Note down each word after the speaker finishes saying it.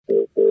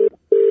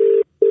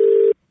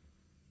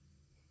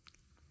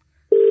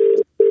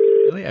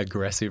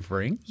aggressive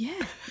ring? Yeah.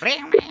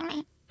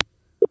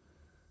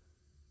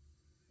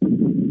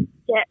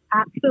 Yeah,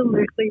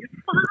 absolutely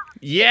fun.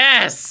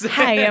 Yes.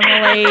 Hey,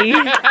 Emily.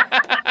 Hi,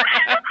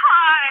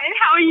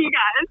 how are you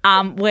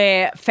guys?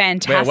 We're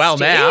fantastic. We're well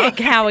now.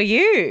 How are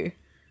you?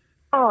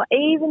 Oh,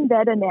 even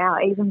better now,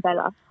 even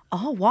better.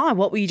 Oh, why?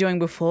 What were you doing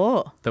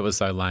before? That was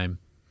so lame.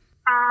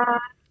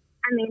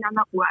 I mean, I'm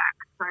at work,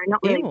 so not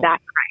really Ew. that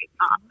great.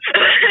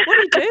 What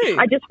do you do?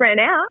 I just ran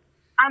out.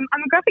 I'm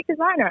a graphic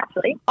designer,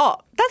 actually. Oh,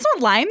 that's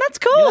not lame. That's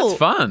cool. Yeah, that's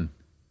fun.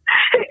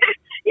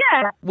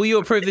 Yeah, Will you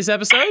approve this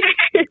episode?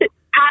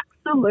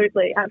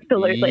 absolutely.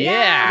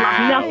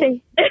 Yeah. Love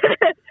nothing.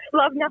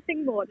 Love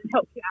nothing more than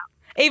help you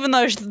out. Even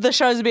though the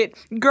show's a bit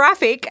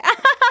graphic.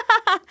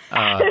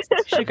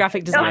 She's a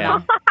graphic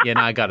designer. Yeah,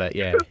 no, I got it.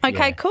 Yeah. Okay,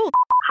 yeah. cool.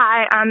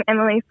 Hi, I'm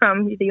Emily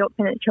from the York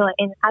Peninsula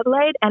in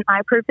Adelaide, and I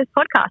approve this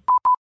podcast.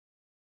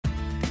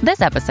 This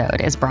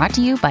episode is brought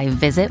to you by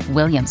Visit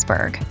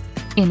Williamsburg.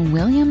 In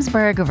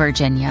Williamsburg,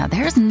 Virginia,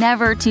 there's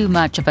never too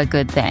much of a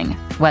good thing.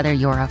 Whether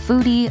you're a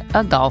foodie,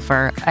 a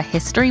golfer, a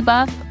history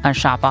buff, a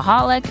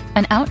shopaholic,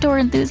 an outdoor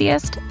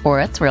enthusiast,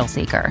 or a thrill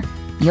seeker,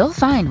 you'll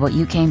find what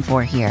you came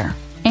for here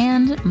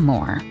and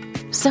more.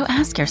 So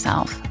ask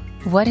yourself,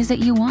 what is it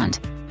you want?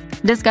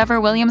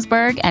 Discover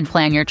Williamsburg and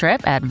plan your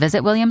trip at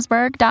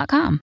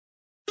visitwilliamsburg.com.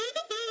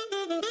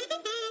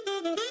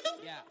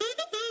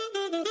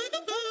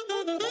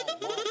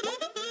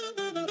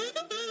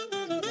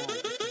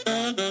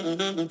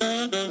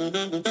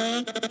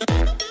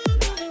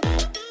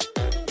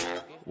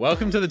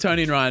 Welcome to the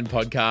Tony and Ryan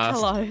podcast.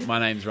 Hello. My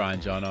name's Ryan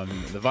John. I'm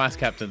the vice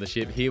captain of the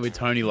ship here with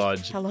Tony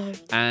Lodge. Hello.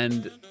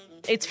 And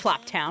It's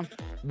Flap Town.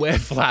 we're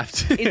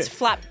flapped. It's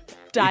Flap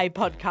Day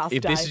podcast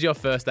If day. this is your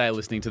first day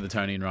listening to the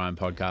Tony and Ryan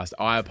podcast,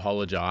 I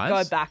apologise.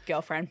 Go back,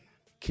 girlfriend.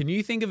 Can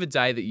you think of a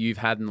day that you've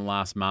had in the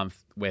last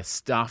month where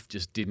stuff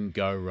just didn't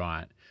go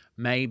right?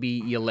 Maybe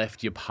you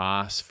left your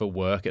pass for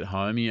work at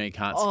home. You know, you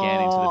can't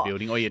scan into the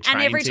building, or your train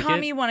And every ticket.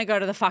 time you want to go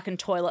to the fucking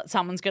toilet,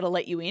 someone's going to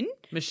let you in.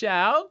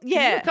 Michelle?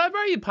 Yeah. Can I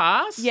borrow your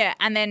pass? Yeah,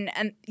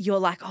 and you're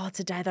like, oh,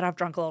 it's a day that I've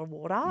drunk a lot of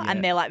water.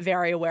 And they're like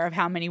very aware of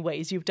how many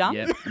wheeze you've done.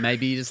 Yeah.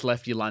 Maybe you just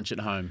left your lunch at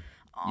home.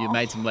 You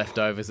made some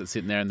leftovers that's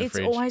sitting there in the It's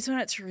fridge. always when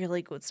it's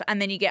really good stuff.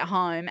 And then you get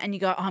home and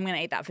you go, oh, I'm going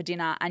to eat that for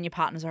dinner, and your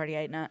partner's already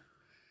eaten it.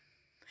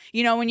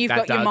 You know, when you've That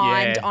got your does-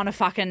 mind yeah.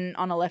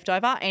 on a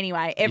leftover.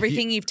 Anyway,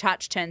 everything you've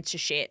touched turns to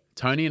shit.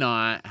 Tony and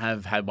I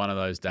have had one of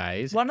those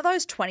days. One of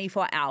those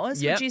 24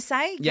 hours, Yep. would you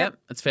say? Yep,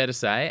 it's fair to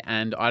say.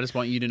 And I just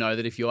want you to know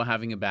that if you're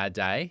having a bad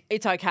day,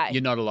 It's okay.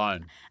 you're not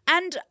alone.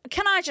 And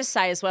can I just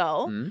say as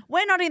well,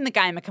 we're not in the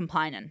game of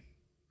complaining.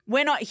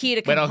 We're not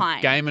here to We're complain.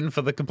 not gaming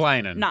for the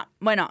complaining. No,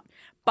 we're not.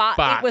 But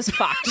it was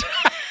fucked.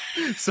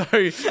 So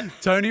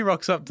Tony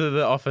rocks up to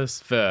the office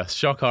first.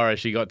 Shock horror,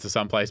 she got to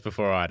someplace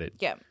before I did.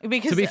 Yeah.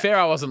 Because To be fair,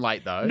 I wasn't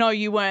late though. No,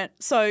 you weren't.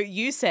 So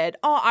you said,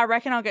 oh, I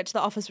reckon I'll get to the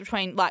office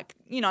between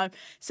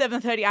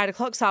 7:30, 8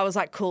 o'clock. So I was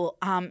like, cool.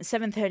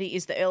 7:30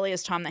 is the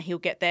earliest time that he'll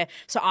get there.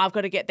 So I've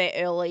got to get there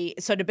early.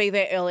 So to be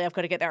there early, I've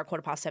got to get there at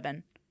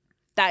 7:15.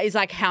 That is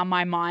like how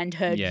my mind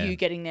heard Yeah. you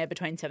getting there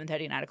between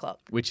 7:30 and 8 o'clock.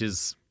 Which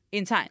is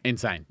Insane.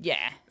 insane.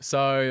 Yeah.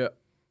 So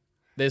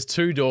there's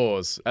two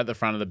doors at the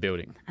front of the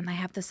building, And they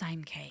have the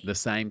same key. the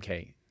same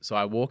key. So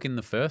I walk in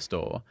the first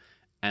door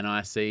and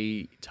I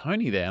see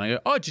Tony there and I go,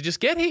 oh, did you just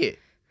get here?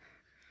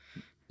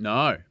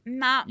 No.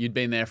 Nah. You'd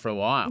been there for a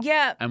while.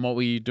 Yeah. And what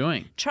were you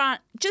doing?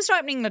 Just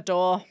opening the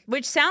door,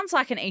 which sounds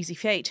like an easy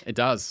feat. It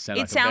does sound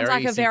It like sounds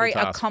like a simple very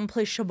task.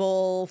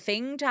 accomplishable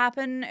thing to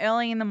happen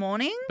early in the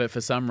morning. But for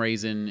some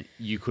reason,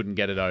 you couldn't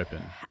get it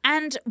open.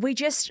 And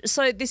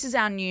so this is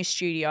our new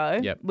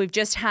studio. Yep. We've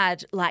just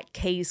had like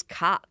keys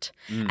cut.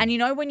 And you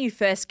know when you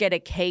first get a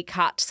key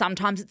cut,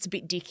 sometimes it's a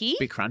bit dicky.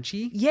 Bit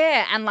crunchy.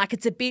 Yeah, and like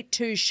it's a bit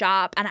too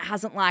sharp and it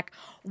hasn't like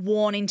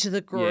worn into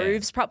the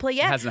grooves properly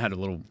It yet. hasn't had a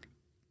little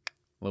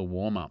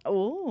warm up.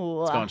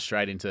 Ooh. It's gone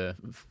straight into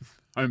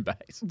home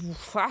base.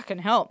 Fucking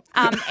hell.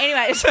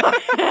 Anyway, so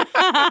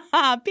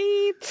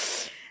beep.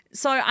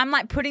 So I'm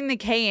like putting the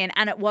key in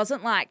and it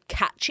wasn't like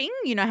catching.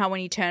 You know how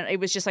when you turn,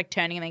 it was just like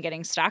turning and then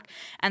getting stuck.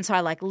 And so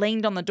I like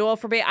leaned on the door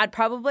for a bit. I'd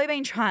probably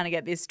been trying to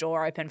get this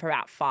door open for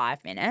about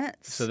 5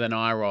 minutes. So then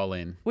I roll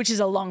in. Which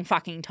is a long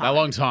fucking time. A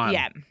long time.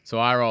 Yeah. So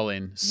I roll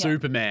in.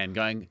 Superman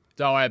going,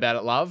 don't worry about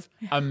it, love.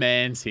 A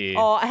man's here.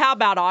 Oh, how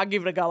about I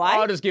give it a go, eh?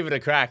 I'll just give it a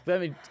crack.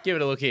 Let me give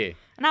it a look here.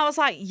 And I was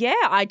like, yeah,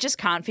 I just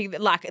can't figure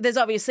that. Like, there's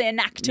obviously a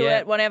knack to Yeah.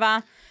 it,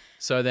 whatever.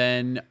 So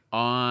then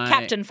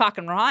Captain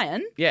fucking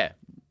Ryan. Yeah.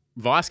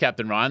 Vice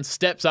Captain Ryan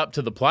steps up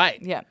to the plate.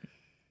 Yeah.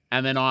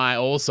 And then I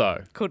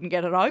also Couldn't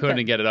get it open.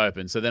 couldn't get it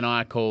open. So then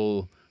I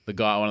call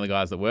one of the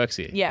guys that works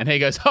here. Yeah. And he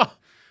goes, oh,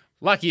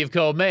 lucky you've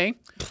called me.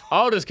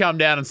 I'll just come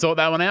down and sort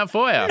that one out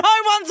for you. No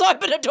one's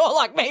opened a door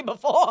like me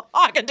before.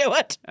 I can do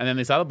it. And then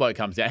this other bloke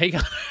comes down. He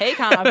can't. He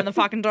can't open the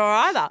fucking door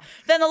either.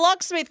 Then the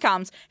locksmith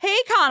comes.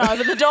 He can't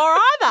open the door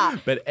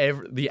either. But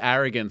the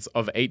arrogance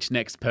of each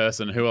next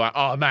person who are like,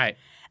 oh, mate,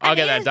 I'll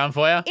get that done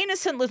for you.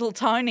 Innocent little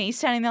Tony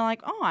standing there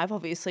like, oh, I've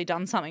obviously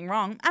done something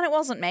wrong. And it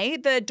wasn't me.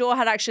 The door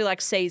had actually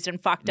like seized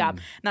and fucked up.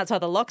 And that's why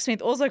the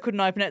locksmith also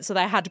couldn't open it. So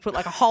they had to put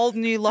like a whole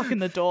new lock in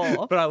the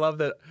door. But I love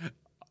that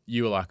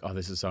you were like, oh,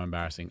 this is so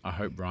embarrassing. I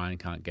hope Brian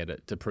can't get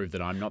it to prove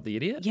that I'm not the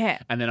idiot. Yeah.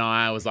 And then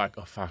I was like,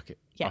 oh, fuck it.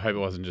 Yeah. I hope it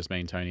wasn't just me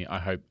and Tony. I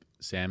hope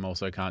Sam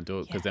also can't do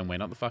it because then we're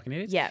not the fucking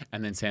idiots. Yeah.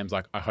 And then Sam's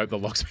like, I hope the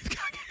locksmith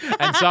can't get it.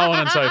 And so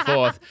on and so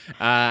forth.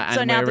 And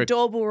so now the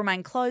door will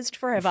remain closed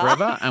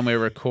forever. And we're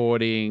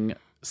recording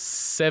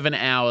 7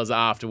 hours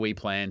after we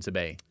plan to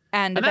be.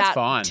 And that's about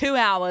fine. 2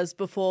 hours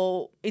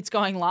before it's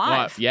going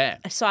live. Yeah.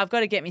 So I've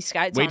got to get me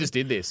skates on. We just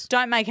did this.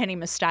 Don't make any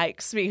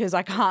mistakes because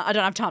I don't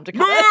have time to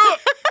cover.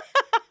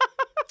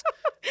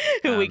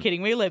 Who are we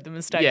kidding? We leave the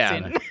mistakes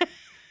in.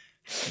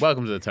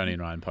 Welcome to the Tony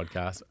and Ryan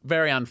podcast.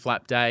 Very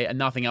unflapped day and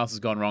nothing else has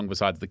gone wrong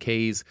besides the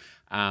keys.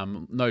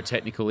 No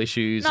technical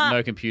issues,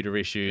 no computer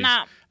issues.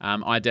 Nah.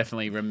 I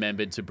definitely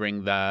remembered to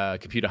bring the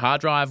computer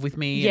hard drive with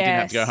me. I didn't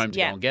have to go home to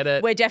go and get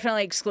it. We're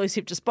definitely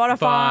exclusive to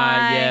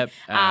Spotify.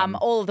 Yep.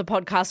 All of the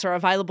podcasts are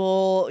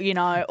available,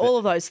 all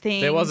of those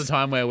things. There was a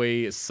time where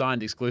we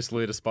signed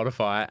exclusively to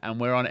Spotify and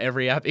we're on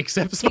every app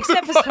except Spotify.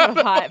 Except for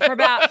Spotify for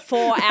about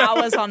 4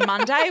 hours on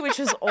Monday, which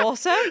was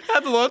awesome.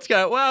 How'd the launch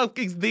go? Well,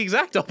 it's the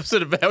exact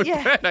opposite of how we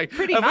planned.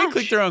 Pretty Have much. we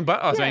clicked the wrong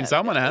button? I mean,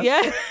 someone has.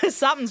 Yeah,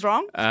 something's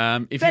wrong.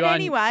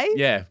 Anyway.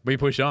 Yeah, we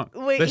push on.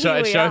 It's here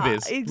we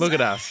showbiz. are. Look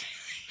at us.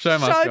 Show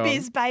must go on.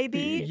 Showbiz,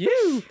 baby.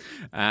 You.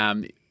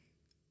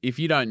 If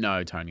you don't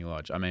know Tony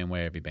Lodge, I mean,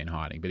 where have you been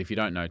hiding? But if you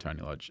don't know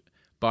Tony Lodge,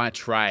 by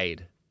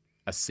trade,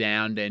 a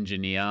sound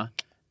engineer,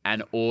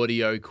 an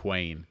audio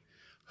queen.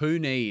 Who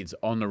needs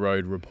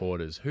on-the-road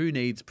reporters? Who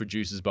needs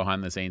producers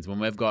behind the scenes when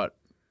we've got,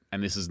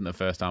 and this isn't the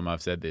first time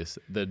I've said this,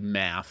 the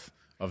mouth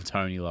of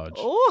Tony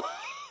Lodge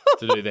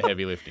to do the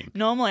heavy lifting?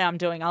 Normally I'm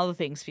doing other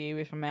things for you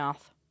with my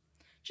mouth.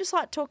 Just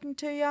like talking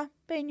to you,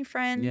 being your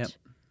friend. Yep.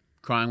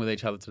 Crying with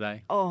each other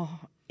today. Oh,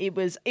 it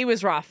was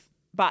rough.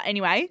 But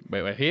anyway.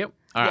 We're here.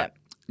 All right.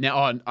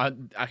 Now,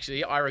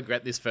 I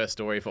regret this first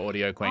story for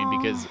Audio Queen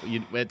because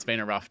it's been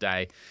a rough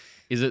day.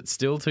 Is it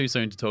still too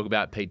soon to talk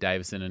about Pete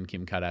Davidson and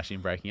Kim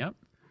Kardashian breaking up?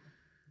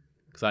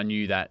 Because I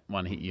knew that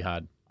one hit you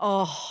hard.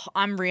 Oh,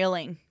 I'm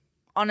reeling.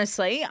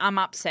 Honestly, I'm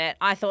upset.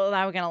 I thought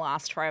they were going to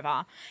last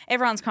forever.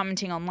 Everyone's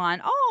commenting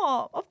online,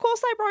 oh, of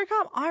course they broke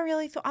up.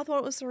 I thought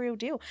it was the real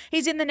deal.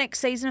 He's in the next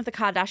season of The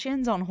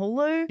Kardashians on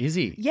Hulu. Is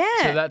he? Yeah.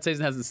 So that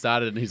season hasn't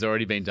started and he's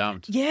already been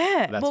dumped.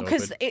 Yeah. That's well,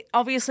 because it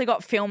obviously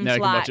got filmed now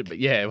you can watch it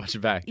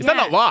back. Is that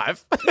not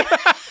live?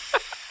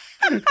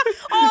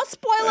 Oh,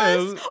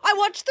 spoilers. I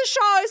watched the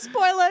show.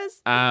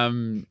 Spoilers.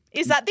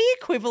 Is that the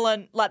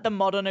equivalent, like the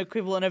modern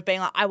equivalent of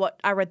being like,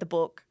 I read the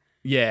book?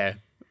 Yeah.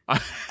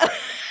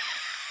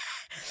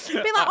 Be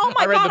like, oh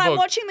my God, I'm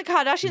watching The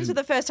Kardashians for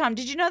the first time.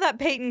 Did you know that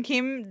Pete and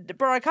Kim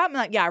broke up? I'm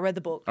like, yeah, I read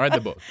the book. I read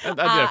the book.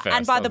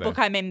 And by the book,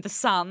 I mean the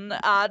Sun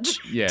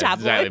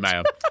tabloid. Daily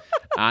Mail.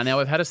 Now,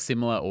 we've had a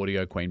similar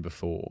audio queen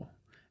before,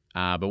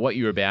 but what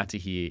you're about to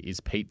hear is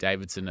Pete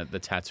Davidson at the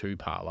tattoo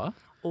parlor.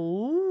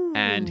 Ooh.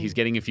 And he's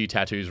getting a few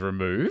tattoos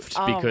removed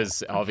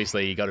because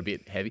obviously he got a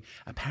bit heavy.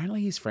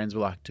 Apparently his friends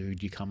were like,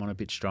 dude, you come on a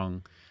bit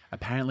strong.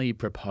 Apparently he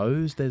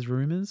proposed, there's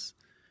rumours.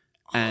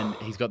 And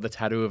he's got the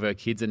tattoo of her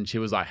kids and she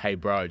was like, hey,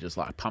 bro, just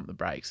like pump the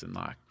brakes and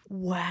like.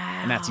 Wow.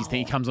 And that's his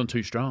thing. He comes on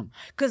too strong.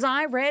 Because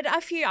I read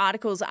a few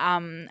articles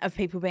of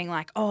people being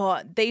like,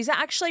 oh, these are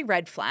actually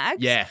red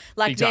flags. Yeah.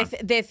 Like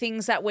they're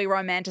things that we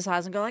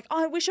romanticize and go like,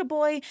 oh, I wish a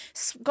boy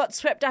got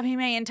swept up in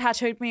me and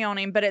tattooed me on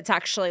him. But it's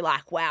actually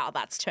like, wow,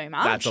 that's too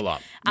much. That's a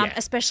lot. Yeah.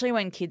 Especially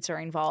when kids are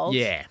involved.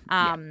 Yeah.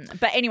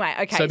 But anyway,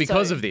 okay. So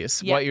because of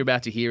this, what you're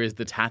about to hear is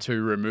the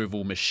tattoo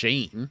removal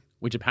machine,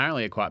 which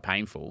apparently are quite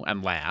painful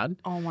and loud.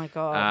 Oh, my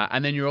God.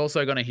 And then you're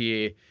also going to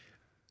hear,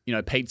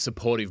 Pete's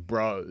supportive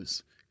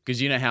bros. Because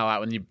you know how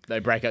like when they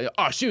break up,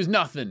 oh, she was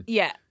nothing.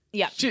 Yeah,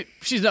 yeah.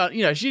 She's not,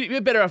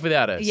 you're better off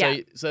without her. Yeah.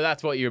 So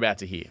that's what you're about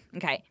to hear.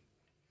 Okay.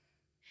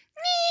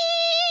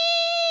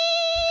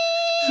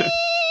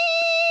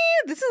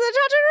 This is a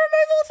tattoo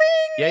removal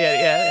thing.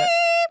 Yeah.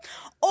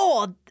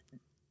 Oh,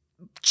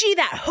 gee,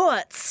 that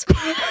hurts. Did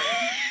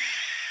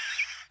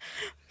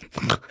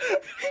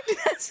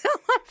that sound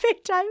like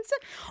Pete Davidson?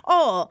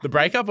 Oh. The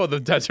breakup or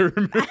the tattoo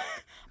removal?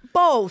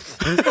 Both.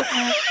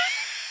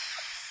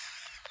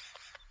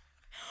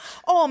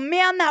 Oh,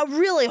 man, that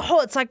really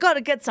hurts. I got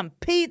to get some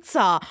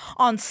pizza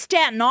on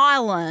Staten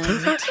Island.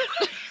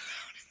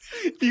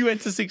 You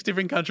went to 6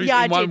 different countries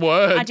in one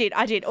word. I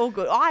did. All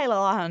good.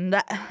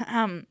 Island.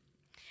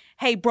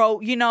 Hey, bro,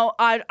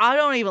 I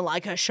don't even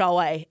like her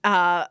show,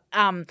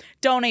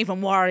 don't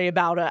even worry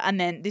about her. And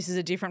then this is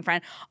a different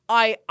friend.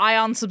 I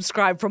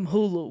unsubscribed from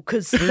Hulu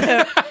because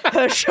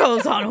her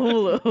show's on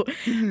Hulu. Great.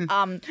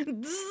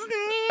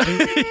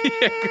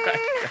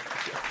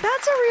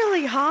 That's a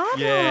really hard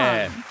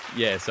one.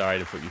 Yeah, sorry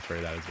to put you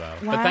through that as well.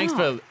 Wow. But thanks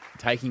for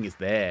taking us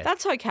there.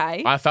 That's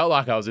okay. I felt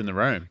like I was in the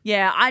room.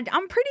 Yeah,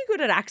 I'm pretty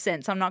good at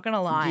accents, I'm not going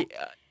to lie.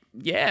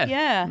 Yeah.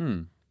 Yeah.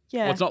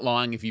 Well, it's not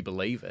lying if you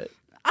believe it.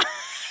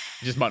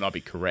 just might not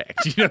be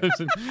correct. You know what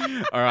I'm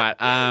saying? All right.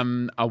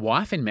 A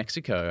wife in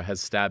Mexico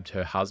has stabbed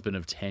her husband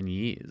of 10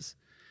 years.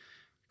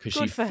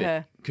 Good for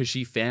her. Because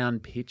she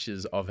found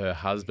pictures of her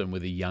husband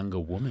with a younger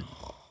woman.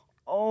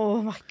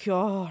 Oh, my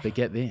God. But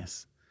get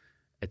this.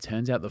 It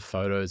turns out the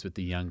photos with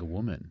the younger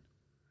woman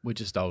were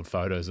just old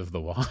photos of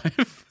the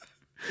wife.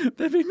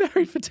 They've been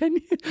married for 10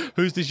 years.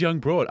 Who's this young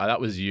broad? Oh,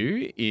 that was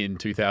you in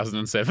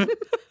 2007.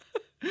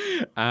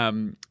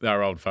 They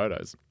were old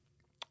photos.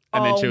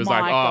 And then she was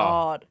like,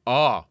 God.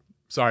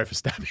 Sorry for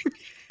stabbing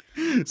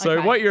you.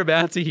 So what you're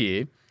about to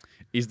hear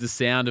is the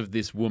sound of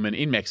this woman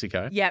in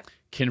Mexico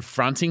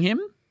confronting him,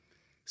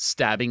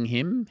 stabbing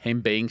him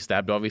being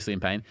stabbed, obviously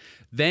in pain.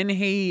 Then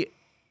he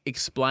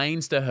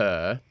explains to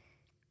her,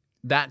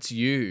 that's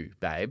you,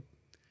 babe.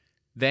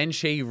 Then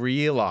she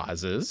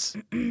realizes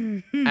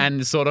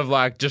and sort of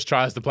like just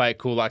tries to play it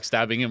cool, like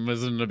stabbing him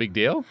wasn't a big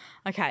deal.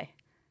 Okay.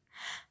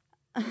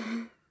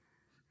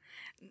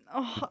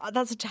 Oh,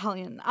 that's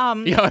Italian.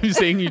 Yeah, I'm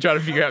seeing you try to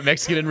figure out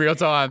Mexican in real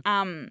time.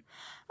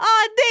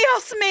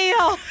 Dios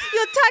mío,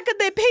 you took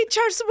the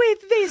pictures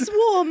with this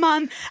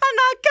woman and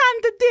I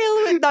can't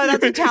deal with... No,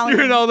 that's Italian.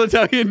 You're an old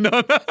Italian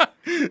nonna.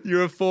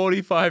 You're a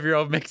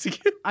 45-year-old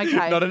Mexican.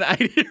 Okay. Not an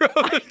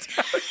 80-year-old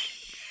Italian.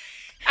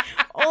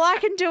 All I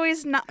can do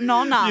is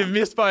nonna. You've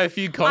missed by a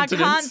few I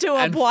continents can't do a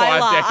and boiler.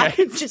 5 I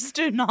can decades. just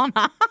do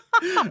nonna.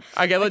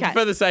 Okay,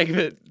 for the sake of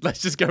it,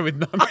 let's just go with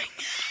nonna.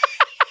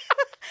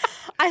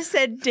 I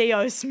said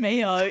Dios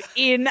mío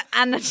in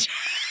an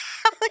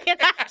Italian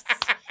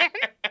accent.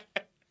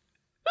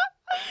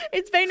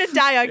 It's been a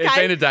day, okay? It's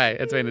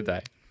been a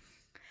day.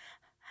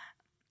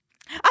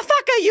 I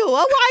fuck you.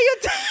 Why are you...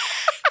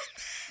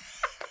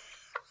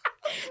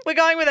 We're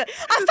going with it.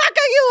 I fuck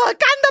you. I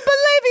can't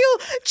believe you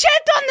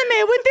cheat on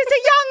me with this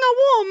young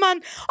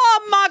woman. Oh,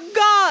 my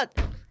God.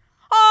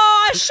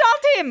 Oh, I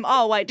shot him.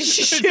 Oh, wait. Did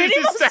she shoot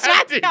him or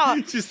stab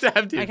him? She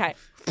stabbed him. Okay.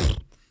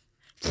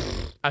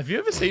 Have you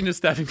ever seen a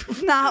stabbing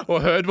before? No. Or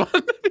heard one?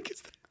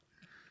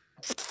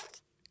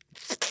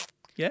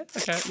 Yeah?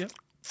 Okay, yeah.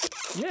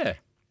 Yeah.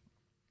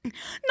 No,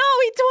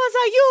 it was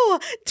you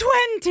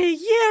 20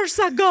 years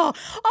ago.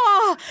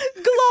 Oh,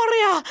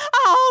 Gloria,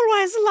 I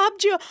always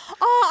loved you.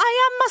 Oh, I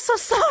am so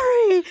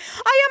sorry.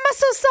 I am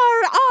so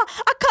sorry. Oh,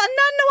 I can't.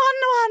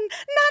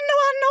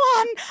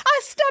 911. I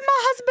stabbed my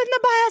husband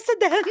by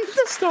accident.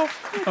 Stop.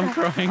 I'm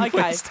crying. Okay.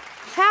 Please.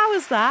 How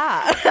is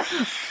that?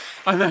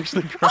 I'm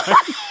actually crying.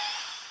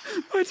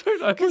 I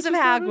don't know. Because of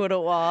how good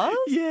it was?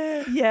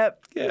 Yeah.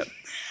 Yep. Yeah.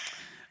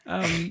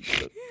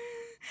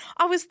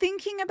 I was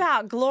thinking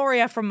about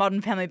Gloria from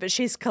Modern Family, but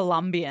she's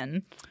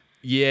Colombian.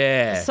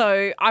 Yeah.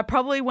 So I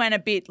probably went a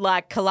bit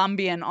like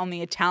Colombian on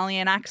the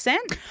Italian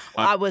accent.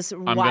 I'm going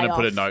to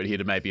put a note here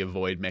to maybe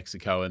avoid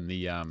Mexico and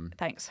the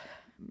Thanks.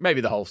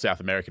 maybe the whole South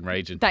American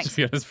region. Thanks. To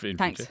be honest,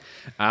 Thanks.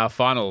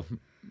 Final.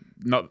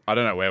 I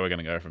don't know where we're going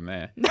to go from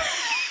there.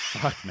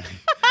 Fuck me.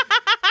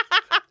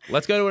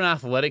 Let's go to an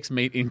athletics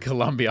meet in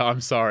Colombia. I'm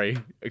sorry.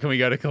 Can we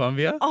go to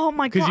Colombia? Oh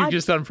my God. Because you've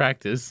just done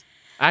practice.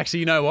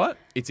 Actually, you know what?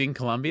 It's in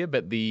Colombia,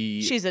 but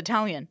she's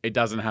Italian. It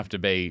doesn't have to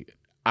be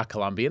a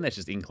Colombian. That's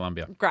just in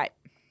Colombia. Great.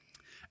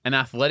 An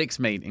athletics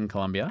meet in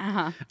Colombia.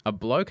 Uh-huh. A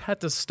bloke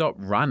had to stop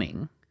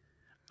running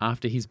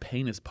after his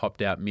penis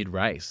popped out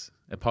mid-race.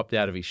 It popped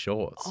out of his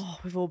shorts. Oh,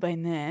 we've all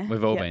been there.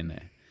 We've all been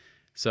there.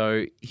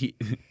 So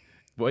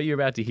what you're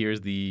about to hear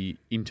is the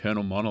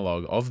internal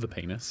monologue of the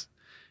penis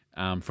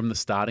from the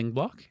starting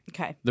block.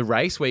 Okay. The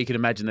race where you can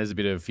imagine there's a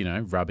bit of,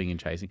 rubbing and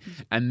chasing.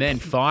 And then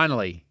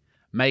finally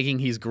making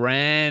his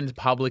grand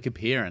public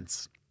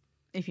appearance.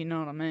 If you know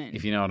what I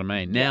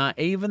mean. Now,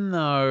 even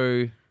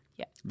though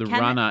the Can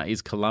runner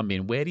is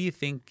Colombian, where do you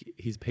think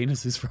his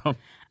penis is from?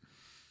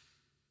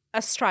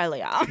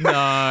 Australia.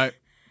 No.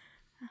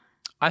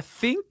 I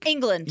think...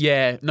 England.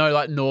 Yeah. No,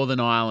 like Northern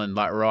Ireland,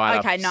 like right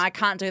up... Okay, no, I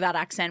can't do that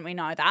accent. We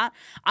know that.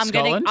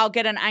 Scotland? I'll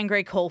get an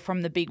angry call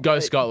from the big Go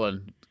boot.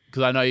 Scotland.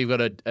 Because I know you've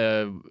got a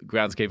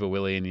groundskeeper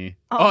Willie in you.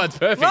 Oh, it's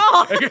perfect.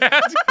 Oh.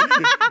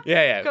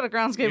 yeah. Got a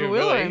groundskeeper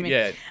Willie in me.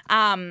 Yeah.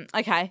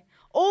 Okay.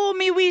 Oh,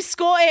 me we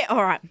score it.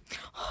 All right.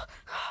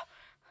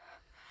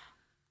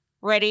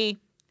 Ready,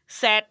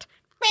 set,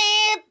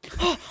 beep.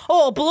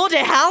 Oh, bloody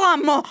hell,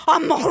 I'm running.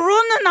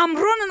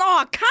 Oh,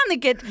 I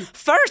can't get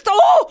first.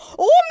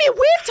 Oh, me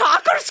weird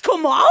talkers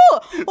come out.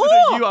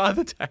 Oh. No, you are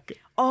the tacker.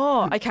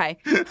 Oh, okay.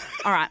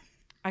 All right.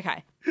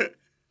 Okay.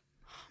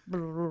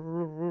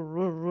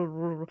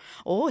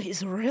 Oh,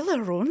 he's really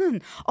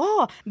running.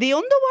 Oh, the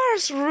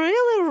underwear's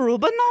really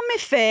rubbing on my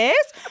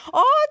face.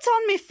 Oh, it's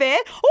on my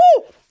face.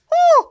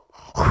 Oh,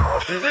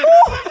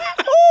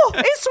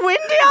 it's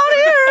windy out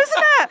here,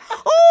 isn't it?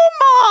 Oh,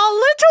 my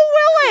little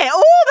Willie.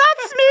 Oh,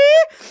 that's me.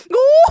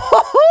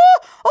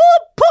 Oh,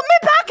 put me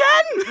back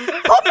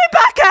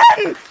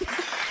in.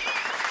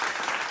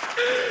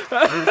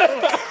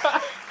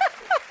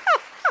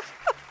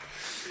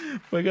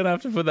 We're going to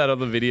have to put that on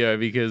the video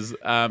because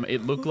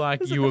it looked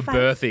like you were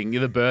birthing.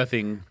 You're the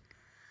birthing.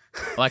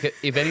 Like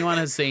if anyone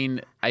has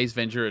seen Ace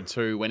Ventura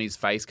 2 when his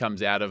face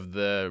comes out of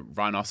the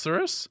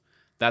rhinoceros,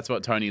 that's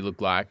what Tony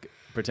looked like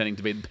pretending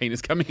to be the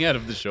penis coming out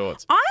of the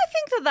shorts. I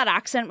think that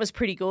accent was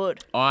pretty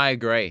good. I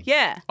agree.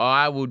 Yeah.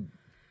 I would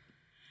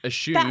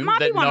assume That might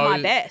be one of no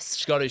my best.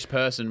 Scottish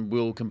person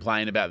will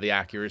complain about the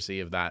accuracy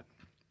of that.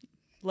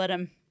 Let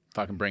him.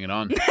 Fucking bring it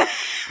on.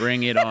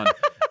 Bring it on.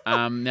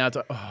 Now,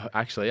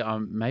 actually,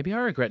 maybe I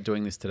regret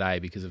doing this today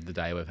because of the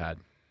day we've had.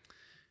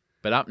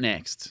 But up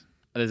next,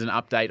 there's an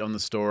update on the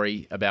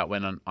story about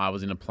when I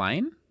was in a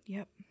plane.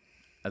 Yep.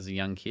 As a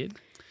young kid.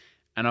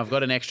 And I've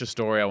got an extra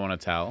story I want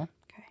to tell.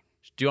 Okay.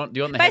 Do you want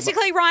the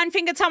Basically, Ryan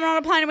fingered someone on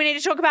a plane and we need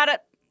to talk about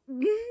it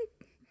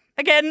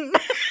again.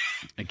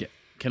 Okay.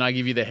 Can I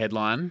give you the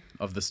headline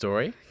of the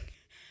story?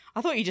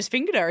 I thought you just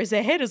fingered her as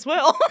their head as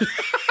well.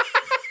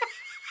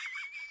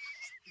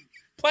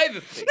 Play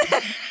the thing.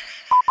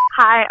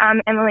 Hi,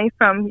 I'm Emily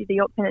from the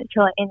York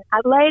Peninsula in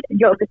Adelaide.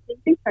 You're listening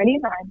to Tony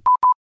and Ryan.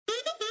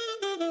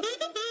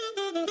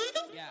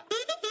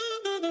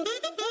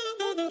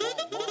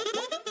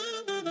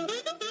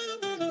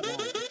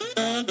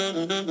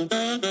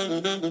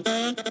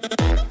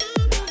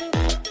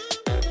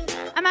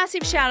 A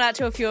massive shout out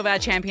to a few of our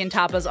champion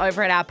tappers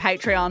over at our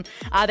Patreon.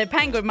 They're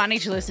paying good money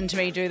to listen to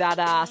me do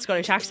that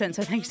Scottish accent,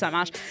 so thank you so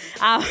much.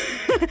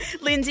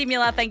 Lindsay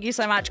Miller, thank you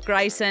so much.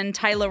 Grayson,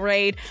 Taylor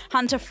Reid,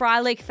 Hunter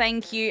Freilich,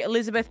 thank you.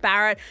 Elizabeth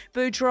Barrett,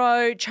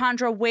 Boudreau,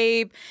 Chandra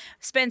Weeb,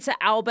 Spencer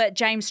Albert,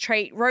 James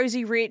Treat,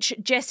 Rosie Rich,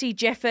 Jesse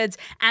Jeffords,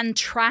 and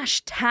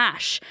Trash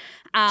Tash.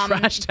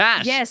 Trash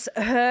Tash? Yes,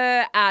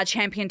 her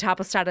champion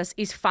tapper status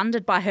is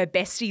funded by her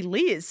bestie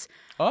Liz.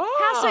 Oh,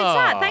 how sweet's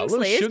that? Thanks,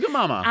 little Liz. Sugar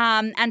mama.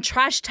 And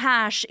Trash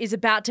Tash is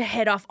about to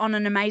head off on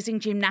an amazing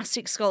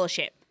gymnastics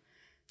scholarship.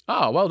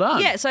 Oh, well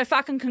done. Yeah, so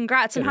fucking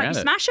congrats and Get hope you around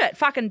it. smash it.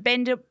 Fucking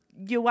bend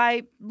your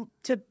way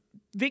to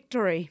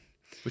victory.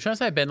 We're trying to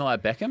say bend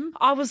like Beckham.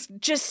 I was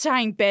just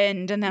saying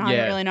bend and then I Yeah.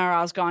 didn't really know where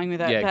I was going with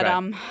it. Yeah, but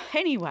great.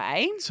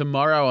 Anyway,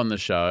 Tomorrow on the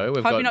show, we've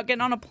hope got. you're not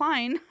getting on a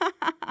plane.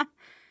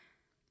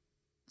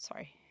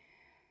 Sorry.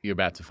 You're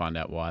about to find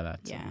out why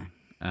that's. Yeah.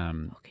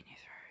 Um, Walking you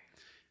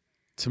through.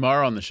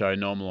 tomorrow on the show,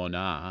 Normal or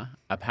Nah,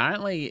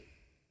 apparently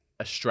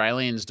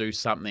Australians do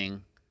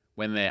something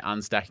when they're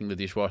unstacking the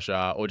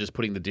dishwasher or just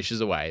putting the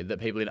dishes away that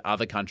people in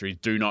other countries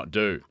do not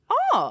do.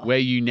 Oh. We're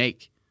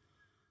unique.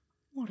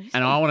 What is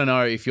And it? I want to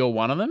know if you're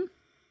one of them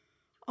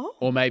Oh.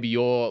 or maybe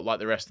you're like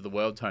the rest of the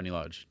world, Tony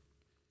Lodge.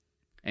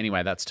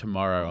 Anyway, that's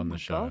tomorrow on the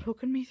show. God,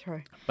 hooking me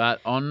through.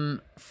 But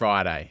on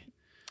Friday,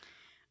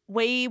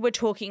 We were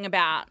talking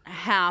about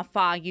how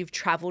far you've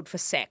travelled for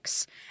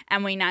sex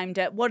and we named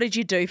it, What Did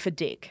You Do for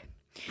Dick?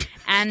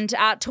 And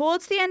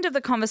towards the end of the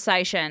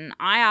conversation,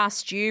 I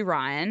asked you,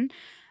 Ryan,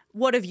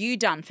 what have you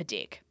done for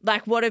dick?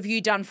 Like, what have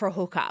you done for a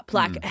hookup?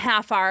 Like,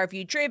 how far have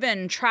you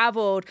driven,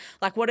 travelled?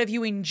 Like, what have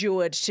you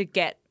endured to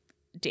get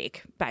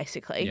dick,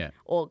 basically? Yeah.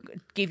 Or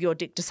give your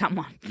dick to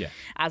someone, Yeah.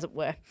 as it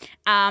were.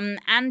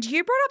 And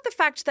you brought up the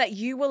fact that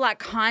you were like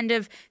kind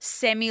of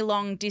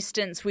semi-long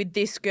distance with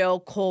this girl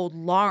called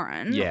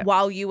Lauren Yeah.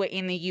 while you were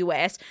in the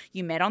US.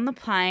 You met on the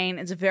plane.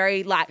 It's a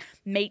very like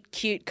meet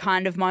cute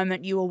kind of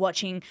moment. You were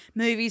watching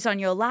movies on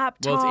your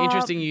laptop. well, it's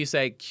interesting you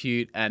say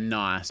cute and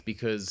nice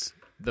because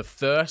the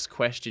first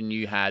question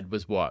you had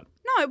was what?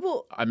 No,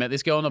 well, I met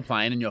this girl on the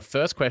plane and your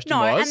first question no,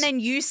 was? and then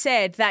you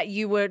said that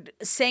you were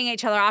seeing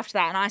each other after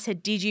that, and I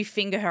said, did you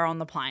finger her on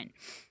the plane?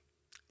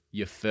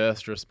 Your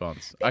first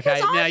response. Because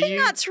okay, I now think you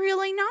that's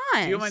really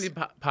nice. do you want me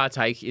to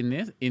partake in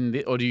this,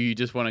 or do you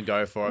just want to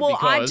go for it? Well,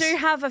 I because, do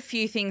have a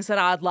few things that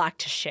I'd like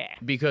to share.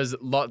 because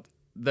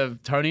the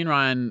Tony and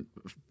Ryan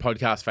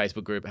podcast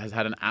Facebook group has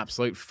had an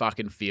absolute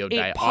fucking field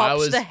day. It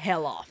pops the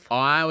hell off.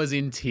 I was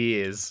in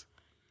tears.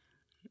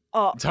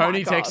 Oh, Tony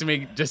my God.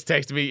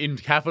 texted me in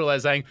capital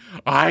letters saying,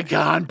 "I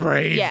can't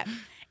breathe." Yeah.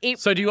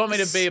 So do you want me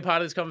to be a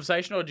part of this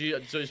conversation, or do you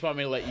just want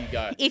me to let you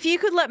go? If you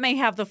could let me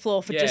have the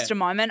floor for Yeah. just a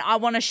moment, I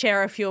want to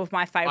share a few of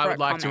my favourite I would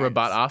like to comments.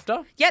 rebut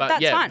after. Yeah, but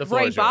that's fine. The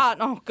floor is yours. Rebut.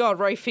 Oh, God,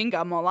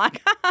 re-finger more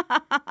like.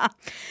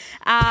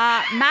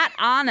 Matt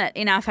Arnott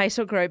in our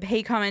Facebook group,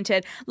 he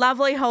commented,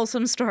 lovely,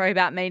 wholesome story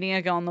about meeting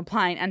a girl on the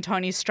plane, and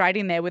Tony's straight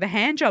in there with a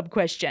handjob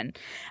question,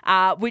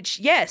 which,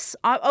 yes,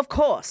 of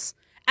course.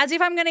 As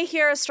if I'm going to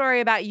hear a story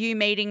about you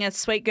meeting a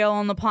sweet girl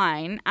on the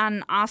plane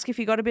and ask if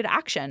you got a bit of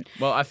action.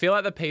 Well, I feel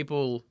like the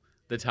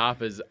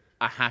tarpers,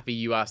 are happy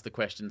you asked the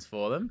questions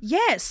for them.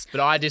 Yes. But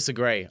I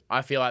disagree.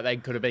 I feel like they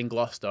could have been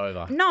glossed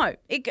over. No,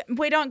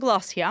 we don't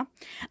gloss here.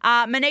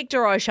 Monique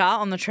DeRocha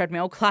on the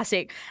treadmill,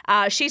 classic.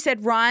 She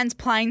said, Ryan's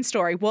plane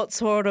story, what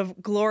sort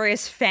of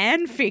glorious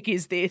fanfic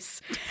is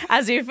this?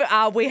 As if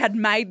we had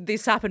made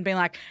this up and been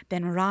like,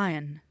 then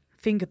Ryan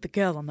fingered the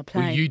girl on the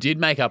plane. Well, you did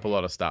make up a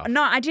lot of stuff.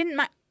 No, I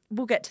didn't.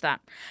 We'll get to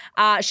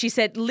that. She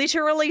said,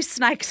 literally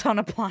snakes on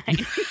a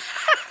plane.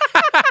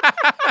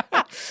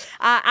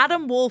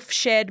 Adam Wolf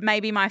shared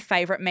maybe my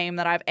favourite meme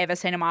that I've ever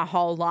seen in my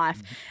whole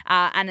life.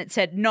 And it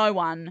said, no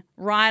one,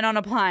 Ryan on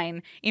a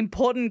plane,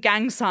 important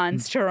gang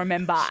signs to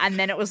remember. And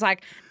then it was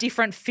like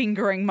different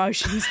fingering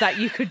motions that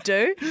you could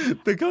do.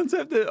 The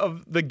concept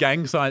of the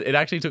gang signs, it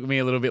actually took me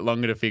a little bit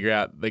longer to figure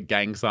out the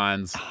gang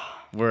signs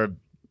were,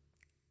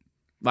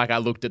 like I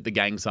looked at the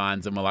gang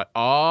signs and were like,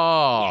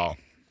 oh.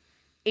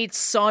 It's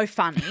so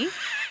funny.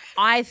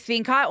 I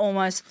think I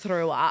almost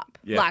threw up.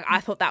 Yeah. Like, I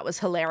thought that was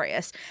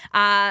hilarious.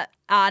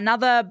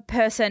 Another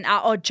person,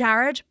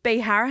 Jared B.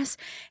 Harris,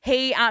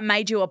 he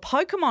made you a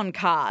Pokemon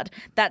card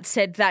that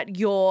said that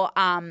your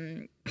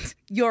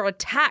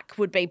attack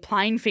would be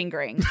plane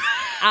fingering,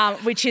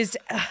 which is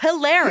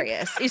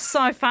hilarious. It's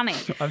so funny.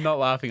 I'm not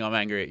laughing. I'm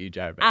angry at you,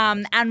 Jared.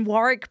 And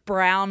Warwick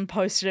Brown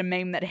posted a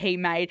meme that he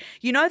made.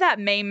 You know that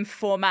meme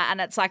format,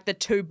 and it's like the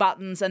two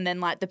buttons and then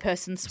like the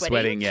person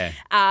sweating? Yeah.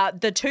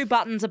 The two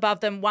buttons above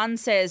them, one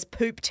says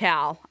poop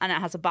towel and it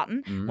has a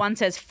button. One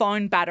says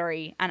phone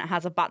battery and it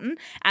has a button.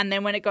 And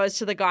then when it goes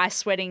to the guy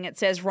sweating, it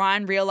says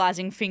Ryan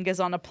realising fingers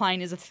on a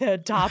plane is a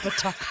third Darba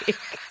topic.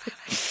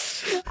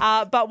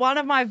 But one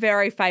of my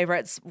very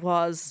favourites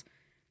was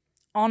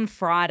on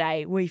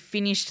Friday, we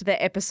finished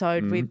the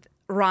episode with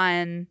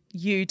Ryan,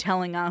 you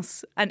telling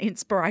us an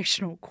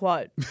inspirational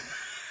quote.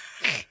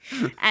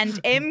 And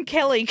M.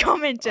 Kelly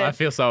commented. I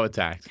feel so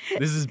attacked.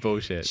 This is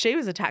bullshit. She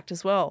was attacked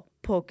as well.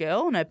 Poor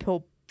girl and her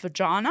poor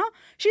vagina.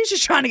 She was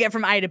just trying to get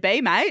from A to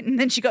B, mate, and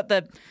then she got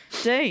the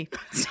D.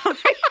 Sorry.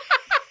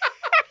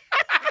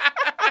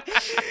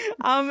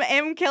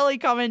 M. Kelly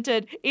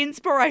commented,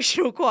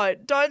 inspirational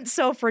quote, don't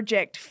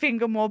self-reject,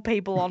 finger more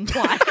people on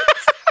planes.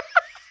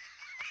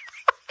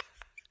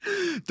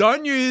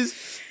 Don't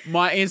use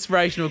my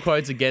inspirational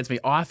quotes against me.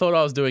 I thought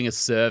I was doing a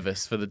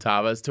service for the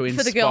Tarbas to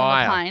inspire. For the girl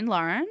on the plane,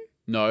 Lauren?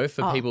 No,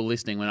 for people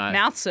listening when I...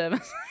 Mouth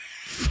service.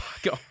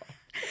 God.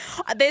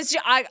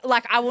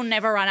 I will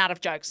never run out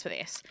of jokes for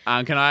this.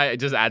 Can I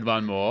just add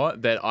one more?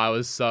 That I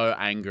was so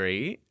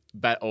angry,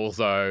 but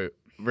also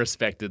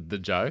respected the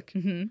joke.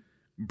 Mm-hmm.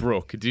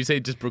 Brooke. Did you see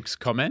just Brooke's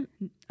comment?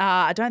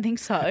 I don't think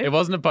so. It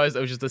wasn't a post.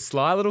 It was just a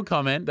sly little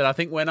comment that I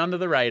think went under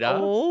the radar.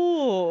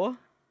 Oh.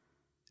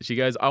 She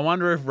goes, I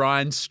wonder if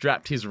Ryan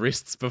strapped his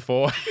wrists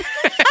before.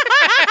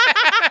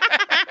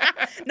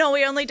 No,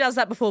 he only does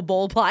that before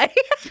ball play.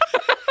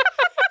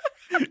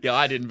 Yeah,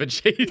 I didn't, but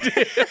she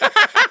did.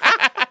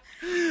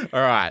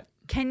 All right.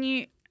 Can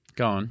you...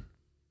 Go on.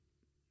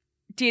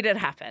 Did it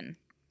happen?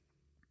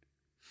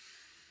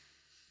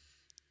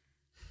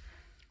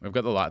 We've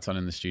got the lights on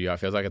in the studio. It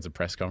feels like it's a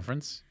press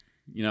conference.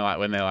 You know, like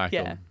when they're like...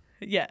 Yeah.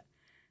 Yeah.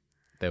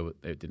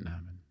 It didn't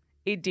happen.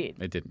 It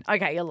did. It didn't.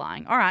 Okay, you're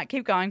lying. All right,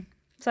 keep going.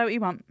 Say what you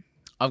want.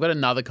 I've got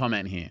another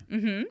comment here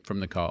from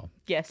Nicole.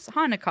 Yes.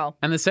 Hi, Nicole.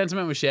 And the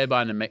sentiment was shared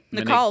by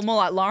Nicole, more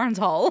like Lauren's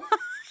hole.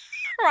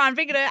 Ryan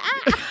figured it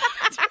out.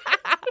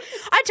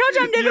 I told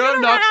you I'm never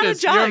going to run out of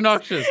jokes. You're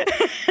obnoxious.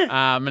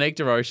 Monique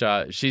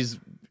DeRocha, she's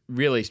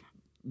really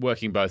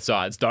working both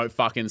sides. Don't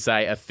fucking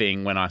say a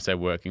thing when I say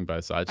working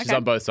both sides. She's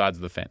on both sides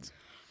of the fence.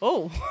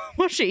 Oh,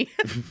 was she?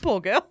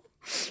 Poor girl.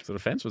 So the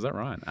fence, was that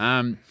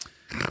Ryan?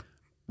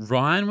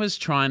 Ryan was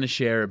trying to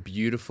share a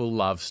beautiful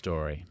love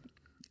story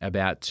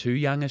about two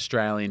young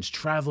Australians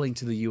travelling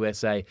to the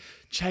USA,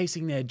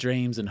 chasing their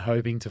dreams and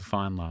hoping to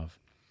find love.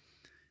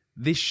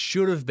 This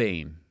should have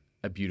been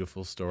a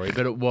beautiful story,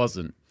 but it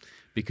wasn't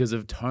because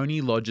of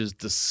Tony Lodge's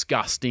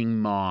disgusting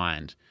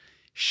mind.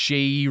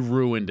 She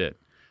ruined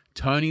it.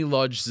 Tony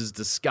Lodge's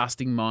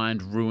disgusting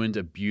mind ruined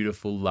a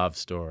beautiful love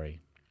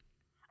story.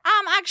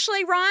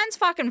 Actually, Ryan's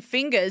fucking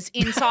fingers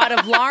inside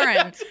of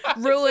Lauren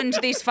ruined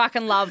this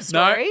fucking love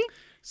story. No.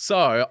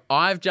 So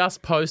I've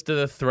just posted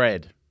a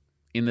thread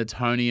in the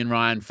Tony and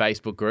Ryan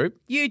Facebook group.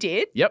 You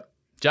did? Yep,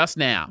 just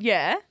now.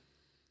 Yeah.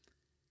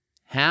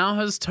 How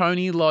has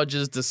Tony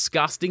Lodge's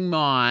disgusting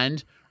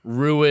mind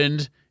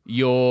ruined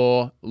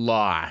your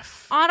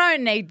life? I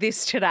don't need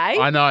this today.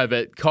 I know,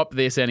 but cop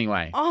this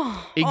anyway.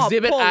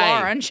 Exhibit poor A.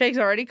 Lauren, she's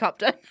already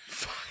copped it.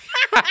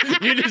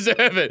 You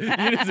deserve it.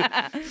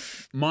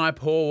 My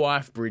poor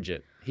wife,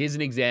 Bridget. Here's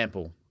an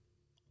example.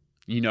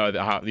 You know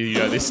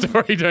this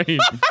story, don't you?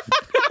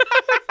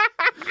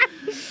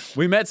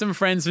 We met some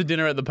friends for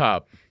dinner at the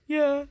pub.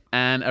 Yeah.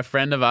 And a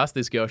friend of us,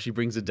 this girl, she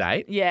brings a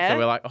date. Yeah. So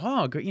we're like,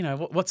 oh, you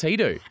know, what's he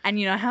do? And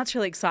you know how it's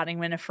really exciting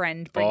when a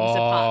friend brings a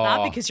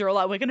partner because you're all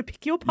like, we're going to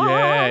pick you apart.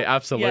 Yeah,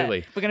 absolutely.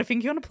 Yeah. We're going to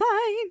think you on a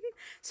plane.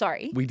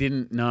 Sorry. We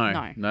didn't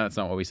know. No, that's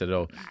not what we said at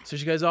all. So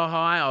she goes, oh,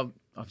 hi,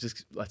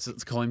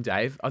 let's call him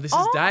Dave. Oh, this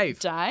is Dave.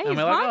 Dave. And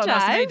we're like, Hi, oh,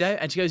 nice to meet you, Dave. Dave.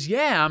 And she goes,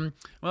 yeah. We're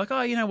like,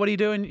 oh, you know, what are you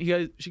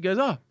doing? She goes,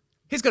 oh,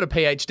 he's got a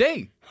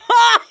PhD.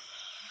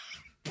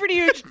 Pretty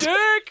huge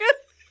dick.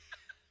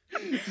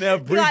 Now,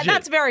 Bridget. Like,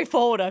 that's very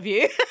forward of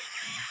you.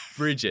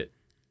 Bridget,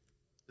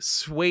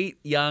 sweet,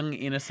 young,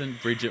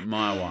 innocent Bridget,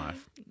 my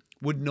wife,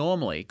 would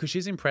normally, because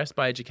she's impressed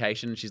by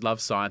education, she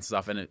loves science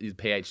stuff, and his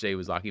PhD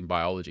was like in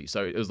biology.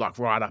 So it was like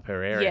right up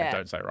her area. Yeah.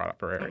 Don't say right up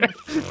her area.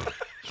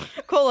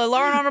 Call her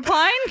Lauren on a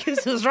plane because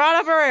it was right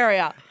up her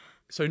area.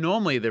 So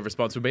normally the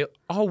response would be,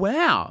 oh,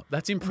 wow,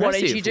 that's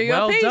impressive. What did you do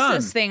well your done.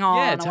 thesis thing on?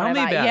 Yeah, or tell me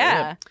whatever. about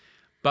Yeah. it.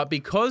 But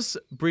because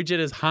Bridget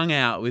has hung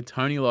out with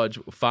Tony Lodge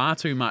far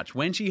too much,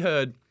 when she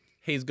heard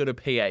he's got a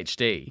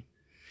PhD,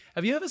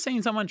 have you ever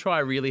seen someone try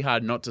really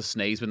hard not to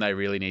sneeze when they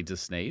really need to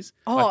sneeze?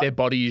 Like their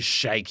body is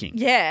shaking.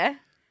 Yeah.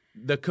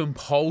 The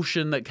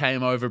compulsion that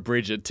came over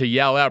Bridget to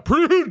yell out,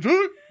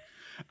 PhD,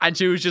 And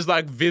she was just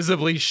like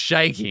visibly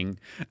shaking.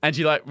 And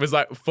she like was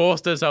like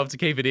forced herself to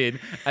keep it in.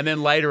 And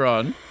then later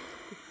on,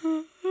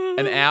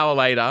 an hour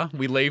later,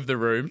 we leave the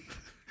room,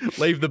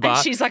 leave the bar.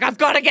 And she's like, I've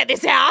got to get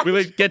this out.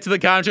 We get to the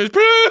car and she goes,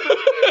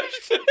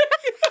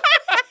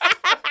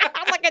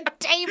 I'm like a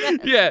demon.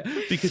 yeah,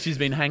 because she's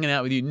been hanging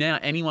out with you. Now,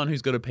 anyone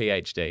who's got a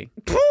PhD,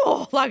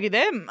 Oh, lucky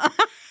them.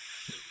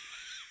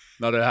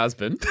 not her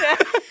husband,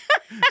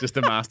 just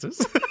a master's,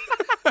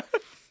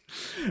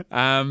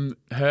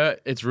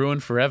 it's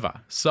ruined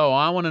forever. So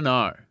I want to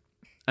know,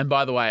 and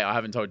by the way, I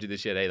haven't told you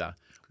this yet either.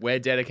 We're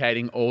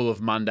dedicating all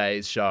of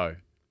Monday's show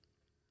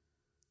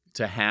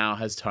to how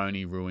has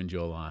Tony ruined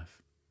your life.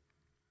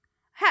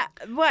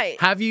 Wait.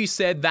 Have you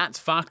said that's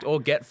fucked or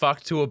get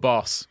fucked to a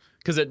boss?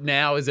 Because it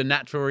now is a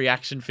natural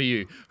reaction for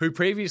you, who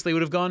previously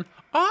would have gone,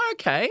 oh,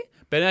 okay.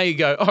 But now you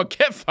go, oh,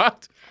 get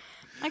fucked.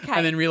 Okay.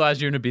 And then realise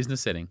you're in a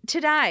business setting.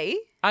 Today.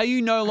 Are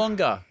you no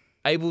longer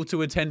able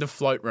to attend a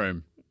float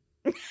room?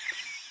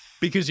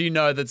 Because you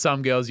know that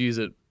some girls use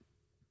it.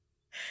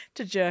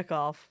 To jerk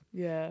off.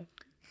 Yeah.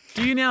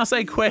 Do you now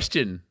say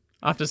question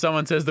after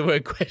someone says the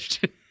word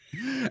question?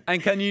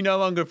 And can you no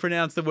longer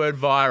pronounce the word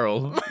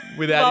viral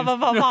without...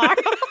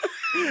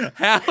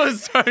 How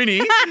has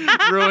Tony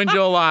ruined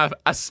your life?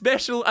 A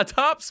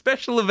top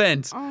special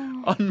event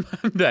on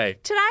Monday.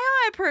 Today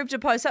I approved a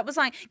post that was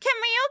like, can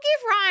we all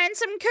give Ryan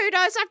some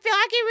kudos? I feel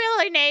like he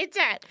really needs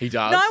it. He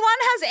does. No one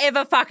has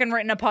ever fucking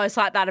written a post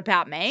like that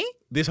about me.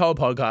 This whole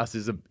podcast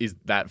is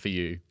that for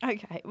you.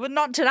 Okay. Well,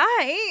 not today.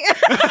 I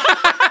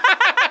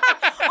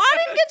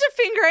didn't get to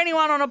finger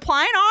anyone on a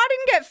plane. I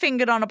didn't get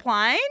fingered on a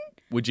plane.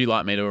 Would you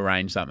like me to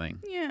arrange something?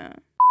 Yeah.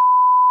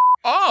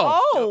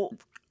 Oh.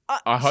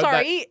 I hope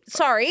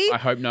Sorry. I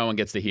hope no one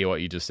gets to hear what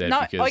you just said.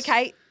 No, because...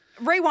 okay.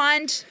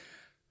 Rewind.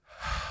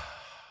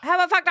 Have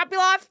I fucked up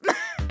your life?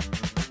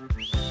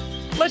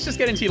 Let's just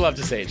get into your love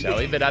to see it, shall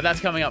we? But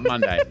that's coming up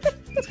Monday.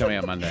 It's coming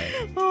up Monday.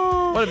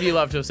 What have you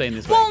loved to have seen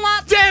this week?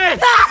 Walnuts. Damn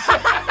it!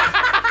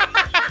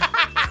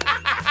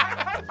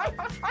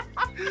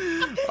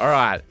 All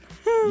right.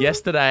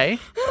 Yesterday.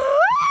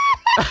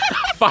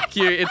 Fuck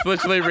you. It's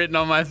literally written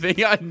on my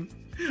thing.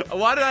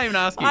 Why did I even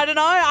ask you? I don't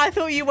know. I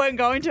thought you weren't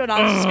going to, and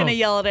I was just going to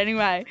yell it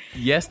anyway.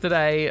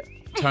 Yesterday,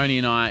 Tony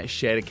and I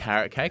shared a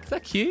carrot cake. Is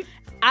that cute?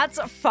 That's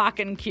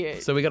fucking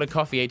cute. So we got a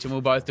coffee each, and we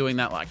were both doing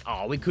that like,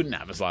 oh, we couldn't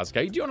have a slice of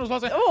cake. Do you want a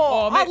slice of cake?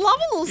 Oh, I love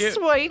a little yeah.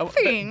 sweet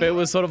thing. But it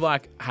was sort of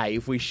like, hey,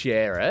 if we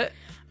share it,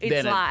 It's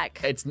then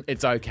like...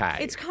 it's okay.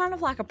 It's kind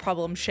of like a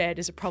problem shared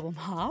is a problem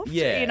halved.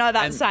 Yeah. You know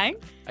that and saying?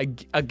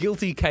 A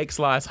guilty cake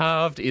slice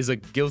halved is a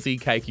guilty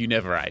cake you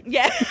never ate.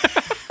 Yeah.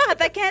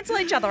 They cancel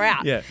each other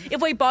out. Yeah.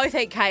 If we both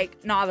eat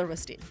cake, neither of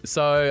us did.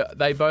 So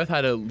they both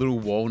had a little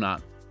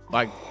walnut,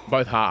 like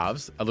both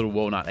halves, a little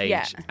walnut each.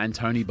 Yeah. And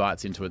Tony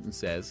bites into it and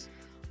says...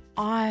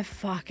 I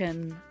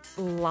fucking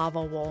love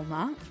a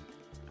walnut.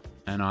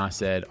 And I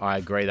said, I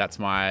agree, that's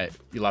my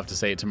you love to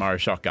see it tomorrow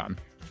shotgun.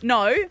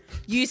 No,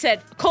 you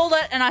said, called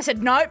it, and I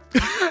said, nope.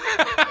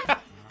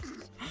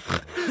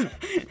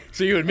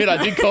 So you admit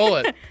I did call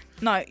it.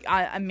 No,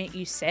 I admit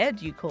you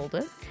said you called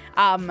it.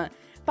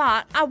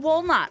 But a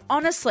walnut,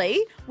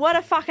 honestly, what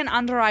a fucking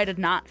underrated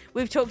nut.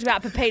 We've talked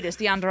about pepitas,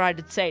 the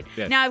underrated seed.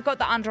 Yeah. Now I've got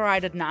the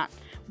underrated nut.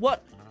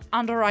 What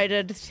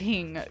underrated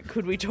thing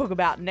could we talk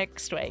about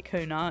next week?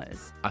 Who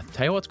knows? I'll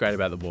tell you what's great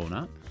about the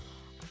walnut.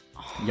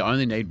 You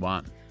only need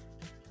one.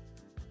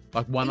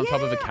 Like one on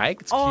top of a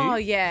cake. It's cute. Oh,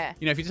 yeah.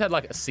 You know, if you just had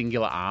like a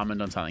singular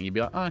almond on something, you'd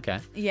be like, oh, okay.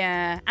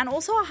 Yeah. And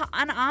also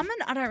an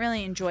almond I don't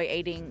really enjoy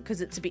eating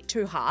because it's a bit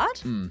too hard.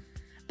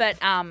 But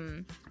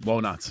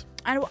Walnuts.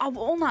 a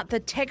walnut,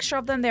 the texture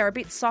of them, they're a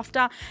bit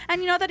softer.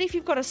 And you know that if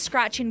you've got a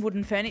scratch in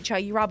wooden furniture,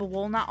 you rub a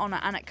walnut on it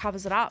and it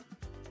covers it up.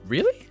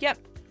 Really? Yep.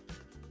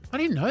 I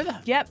didn't know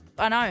that. Yep,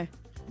 I know.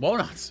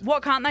 Walnuts.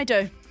 What can't they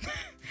do?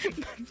 Tell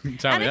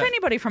And me if that.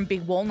 anybody from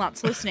Big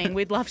Walnuts listening,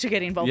 we'd love to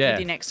get involved Yeah.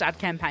 with your next ad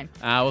campaign.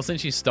 Well,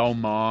 since you stole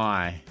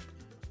my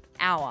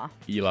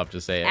you love to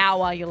see it.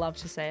 You love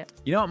to see it.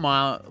 You know what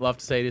my love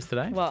to see it is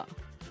today? What?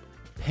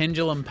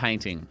 Pendulum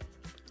painting.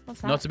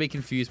 What's that? Not to be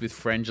confused with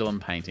frenulum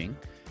painting.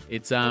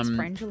 It's What's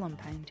frenulum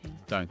painting?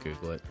 Don't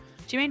Google it.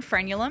 Do you mean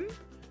frenulum?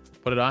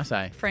 What did I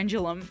say?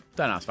 Frenulum.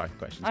 Don't ask fucking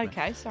questions. mate.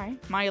 Okay, sorry.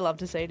 My you love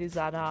to see it is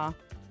that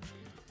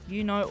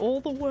you know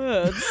all the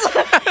words.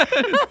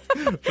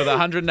 For the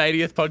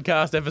 180th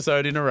podcast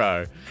episode in a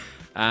row,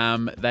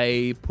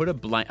 they put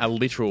a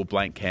literal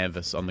blank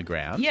canvas on the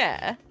ground.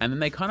 Yeah. And then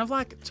they kind of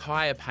like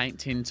tie a paint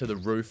tin to the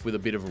roof with a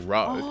bit of a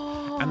rope.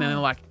 And then they're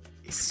like,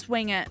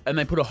 Swing it. and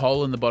they put a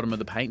hole in the bottom of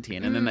the paint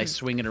tin and then they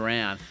swing it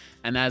around.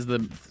 And as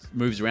the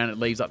moves around, it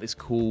leaves like this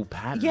cool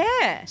pattern.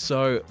 Yeah.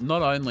 So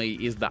not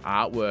only is the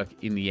artwork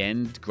in the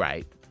end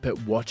great, but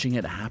watching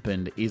it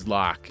happen is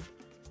like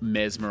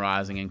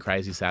mesmerizing and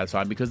crazy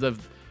satisfying because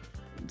they've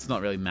it's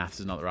not really maths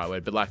is not the right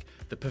word, but like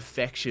the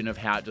perfection of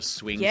how it just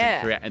swings Yeah.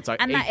 and creates. It's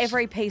like And that each-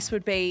 every piece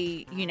would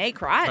be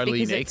unique, right? totally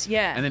because unique. it's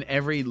yeah. And then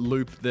every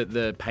loop that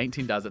the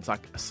painting does, it's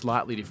like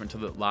slightly different to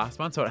the last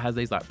one. So it has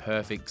these like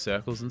perfect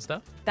circles and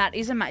stuff. That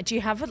is amazing. Do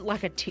you have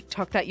like a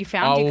TikTok that you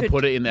found? I you will could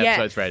put it in the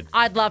episode thread.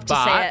 I'd love to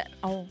see But it.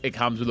 Oh. it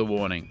comes with a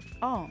warning.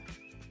 Oh.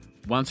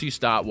 Once you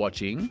start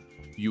watching,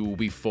 you will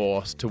be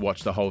forced to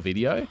watch the whole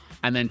video.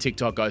 And then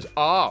TikTok goes,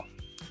 oh,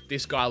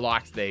 this guy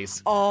likes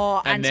these.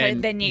 Oh, and so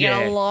then you get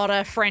yeah. a lot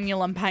of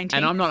frenulum painting.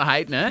 And I'm not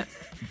hating it,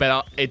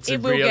 but it's a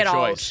It will real get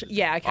choice. old.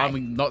 Yeah, okay.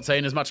 I'm not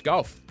seeing as much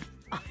golf.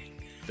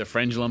 The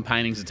pendulum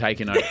paintings are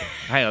taking over.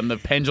 Hang on, the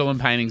pendulum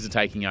paintings are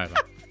taking over.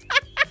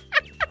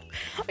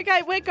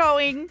 Okay, we're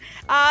going.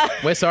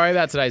 We're sorry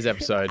about today's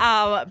episode.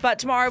 But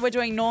tomorrow we're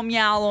doing Norm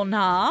Yowl or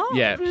Nah.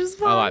 Yeah, Which is I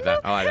fun. like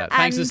that.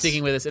 Thanks for And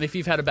sticking with us. And if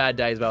you've had a bad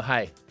day as well,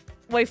 hey,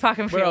 We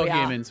fucking feel we're all we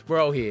are. humans. We're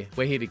all here.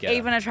 We're here together.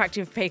 Even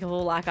attractive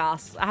people like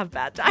us have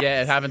bad days.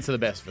 Yeah, it happens to the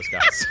best of us,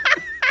 guys.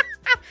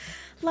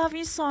 Love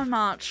you so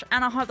much.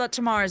 And I hope that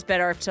tomorrow is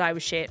better if today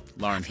was shit.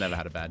 Lauren's never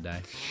had a bad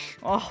day.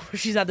 Oh,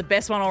 she's had the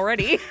best one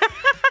already.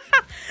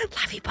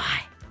 Love you,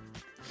 bye.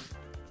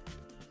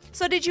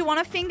 So did you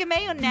want to finger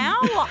me or now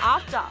or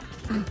after?